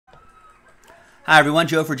Hi everyone,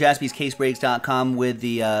 Joe for JaspysCaseBreaks.com with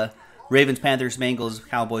the Ravens, Panthers, Bengals,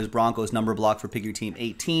 Cowboys, Broncos number block for Pick Your Team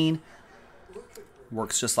 18.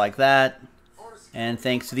 Works just like that. And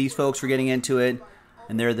thanks to these folks for getting into it.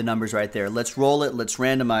 And there are the numbers right there. Let's roll it. Let's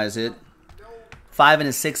randomize it. 5 and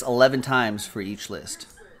a 6, 11 times for each list.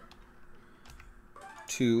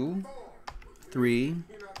 2, 3,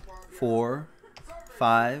 4,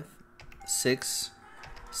 5, 6,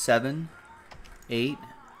 7, 8,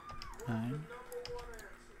 9,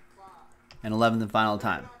 and 11 the final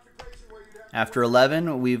time. After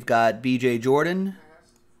 11, we've got BJ Jordan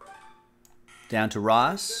down to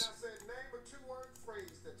Ross.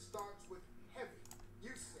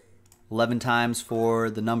 11 times for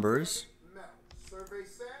the numbers.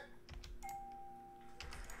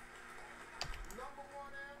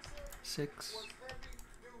 6.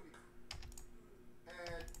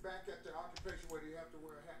 Back at the occupation where you have to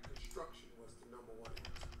wear a hat, construction was the number one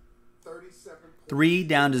answer. 37 points. 3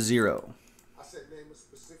 down to 0. I said name a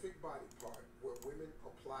specific body part where women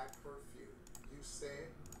apply perfume. You said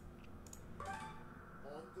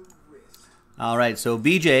on the wrist. All right, so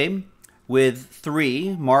BJ with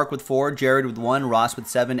 3, Mark with 4, Jared with 1, Ross with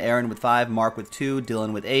 7, Aaron with 5, Mark with 2,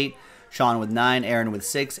 Dylan with 8, Sean with 9, Aaron with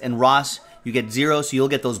 6, and Ross, you get 0, so you'll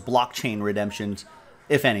get those blockchain redemptions,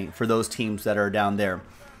 if any, for those teams that are down there.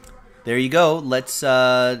 There you go. Let's, in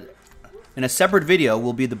a separate video,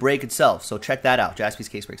 will be the break itself. So check that out,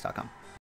 JaspysCaseBreaks.com.